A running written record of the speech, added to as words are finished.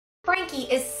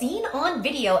Franke is seen on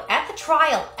video at the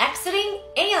trial exiting,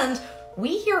 and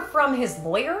we hear from his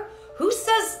lawyer who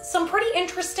says some pretty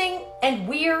interesting and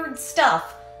weird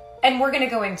stuff, and we're gonna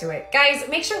go into it. Guys,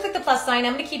 make sure to click the plus sign.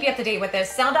 I'm gonna keep you up to date with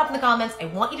this. Sound off in the comments. I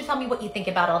want you to tell me what you think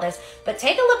about all this, but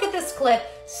take a look at this clip,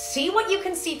 see what you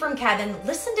can see from Kevin,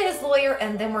 listen to his lawyer,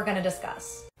 and then we're gonna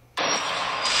discuss.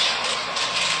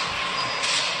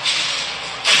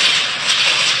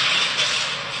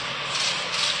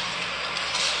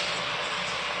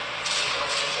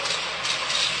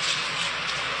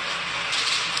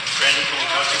 Randy, can we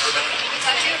talk to you for a minute? Can we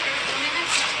talk to you for 2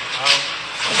 minutes?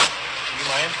 Do you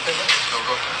mind? No,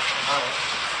 go ahead. All right.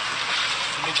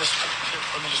 Let me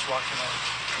just walk you out.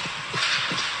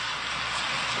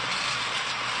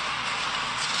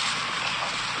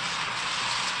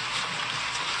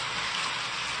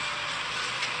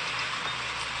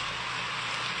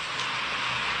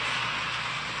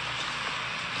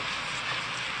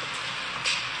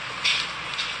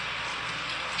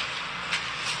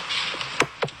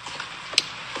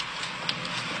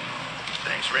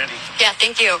 Thanks, Randy. Yeah,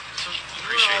 thank you.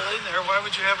 Appreciate We're all in there. Why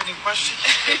would you have any questions?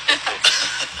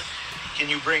 Can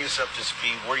you bring us up to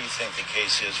speed? Where do you think the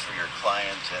case is for your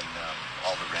client and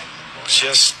all the wrangling going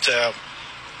on?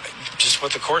 Just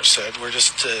what the court said. We're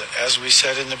just, as we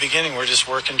said in the beginning, we're just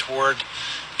working toward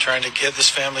trying to get this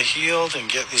family healed and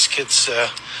get these kids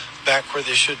back where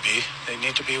they should be. They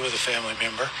need to be with a family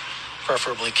member,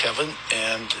 preferably Kevin,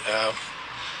 and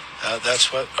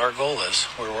that's what our goal is.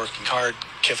 We're working hard,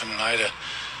 Kevin and I, to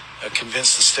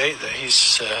convince the state that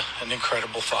he's an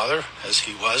incredible father, as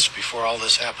he was before all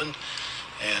this happened,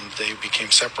 and they became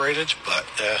separated. But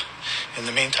in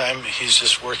the meantime, he's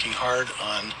just working hard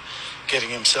on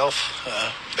getting himself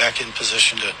back in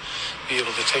position to be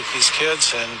able to take these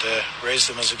kids and raise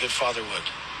them as a good father would.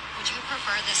 Would you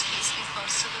prefer this case be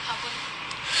closed to the public?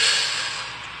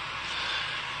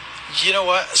 You know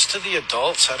what? As to the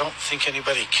adults, I don't think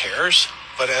anybody cares.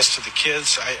 But as to the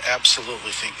kids, I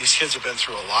absolutely think these kids have been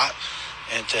through a lot,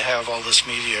 and to have all this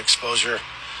media exposure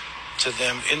to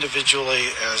them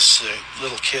individually as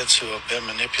little kids who have been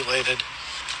manipulated,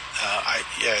 I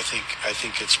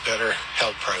think it's better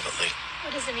held privately.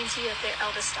 What does it mean to you if their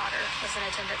eldest daughter was in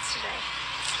attendance today?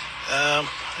 I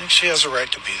think she has a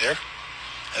right to be there.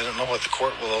 I don't know what the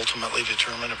court will ultimately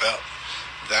determine about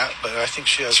that, but I think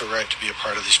she has a right to be a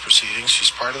part of these proceedings. She's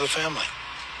part of the family.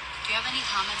 Do you have any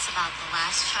comments about the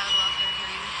last child welfare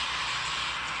hearing?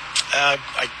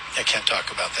 I can't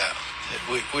talk about that.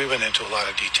 We went into a lot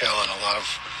of detail and a lot of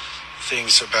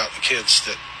things about the kids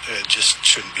that just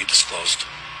shouldn't be disclosed.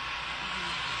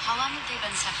 Mm-hmm. How long have they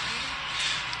been separated?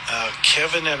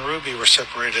 Kevin and Ruby were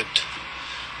separated,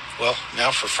 well,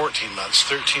 now for 14 months.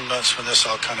 13 months when this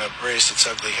all kind of raised its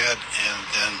ugly head, and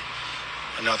then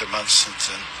another month since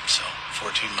then, so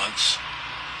 14 months.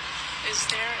 Is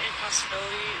there a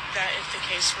possibility that if the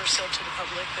case were sold to the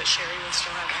public that Shari would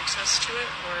still have access to it,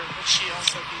 or would she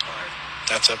also be barred?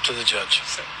 That's up to the judge.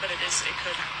 But it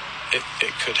could happen.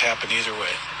 It could happen either way.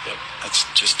 Yep. That's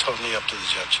just totally up to the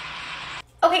judge.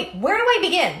 Okay, where do I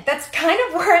begin? That's kind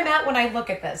of where I'm at when I look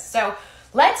at this. So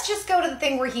let's just go to the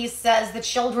thing where he says the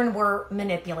children were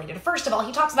manipulated. First of all,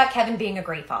 he talks about Kevin being a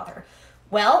great father.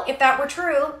 Well, if that were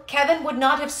true, Kevin would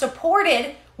not have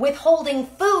supported withholding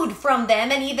food from them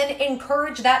and even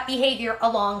encouraged that behavior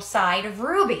alongside of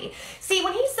Ruby. See,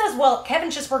 when he says, well,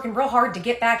 Kevin's just working real hard to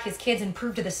get back his kids and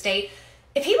prove to the state,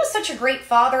 if he was such a great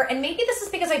father, and maybe this is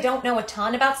because I don't know a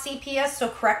ton about CPS, so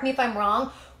correct me if I'm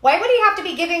wrong, why would he have to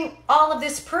be giving all of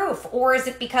this proof? Or is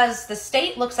it because the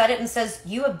state looks at it and says,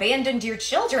 you abandoned your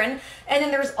children, and then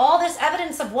there's all this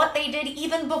evidence of what they did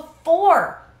even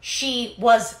before she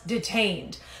was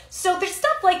detained? So there's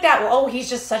stuff like that. Well, oh, he's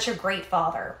just such a great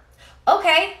father.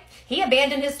 Okay, he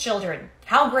abandoned his children.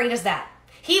 How great is that?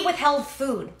 He withheld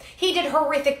food. He did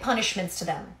horrific punishments to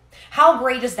them. How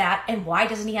great is that? And why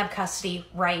doesn't he have custody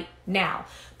right now?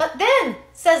 But then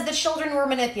says the children were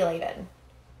manipulated.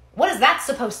 What is that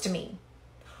supposed to mean?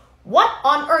 What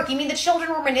on earth? You mean the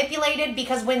children were manipulated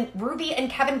because when Ruby and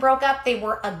Kevin broke up, they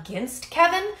were against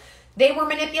Kevin? They were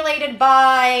manipulated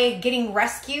by getting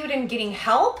rescued and getting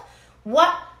help?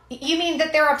 What? You mean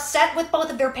that they're upset with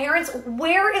both of their parents?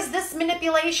 Where is this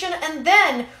manipulation? And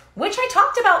then, which I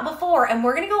talked about before, and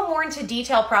we're going to go more into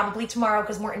detail probably tomorrow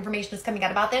because more information is coming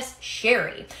out about this,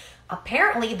 Shari.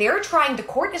 Apparently, the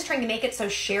court is trying to make it so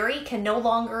Shari can no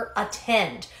longer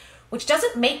attend, which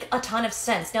doesn't make a ton of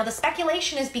sense. Now, the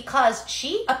speculation is because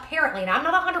she apparently, and I'm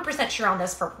not 100% sure on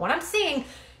this, for what I'm seeing,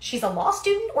 she's a law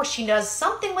student or she does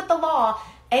something with the law.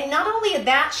 And not only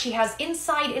that, she has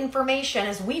inside information,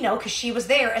 as we know, because she was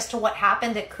there, as to what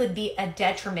happened that could be a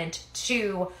detriment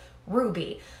to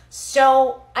Ruby.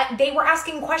 So they were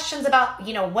asking questions about,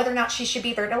 you know, whether or not she should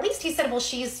be there. And at least he said, well,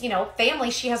 she's, you know,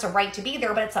 family. She has a right to be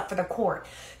there, but it's up for the court.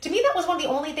 To me, that was one of the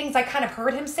only things I kind of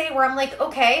heard him say where I'm like,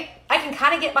 okay, I can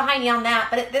kind of get behind you on that.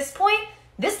 But at this point,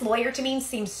 this lawyer to me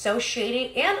seems so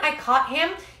shady. And I caught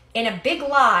him in a big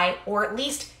lie, or at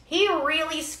least he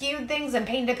really skewed things and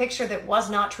painted a picture that was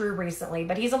not true recently.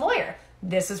 But he's a lawyer.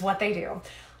 This is what they do.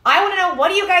 I want to know, what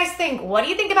do you guys think? What do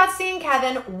you think about seeing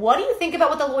Kevin? What do you think about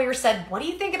what the lawyer said? What do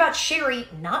you think about Shari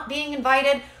not being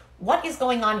invited? What is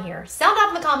going on here? Sound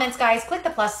off in the comments, guys. Click the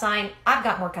plus sign. I've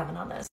got more coming on this.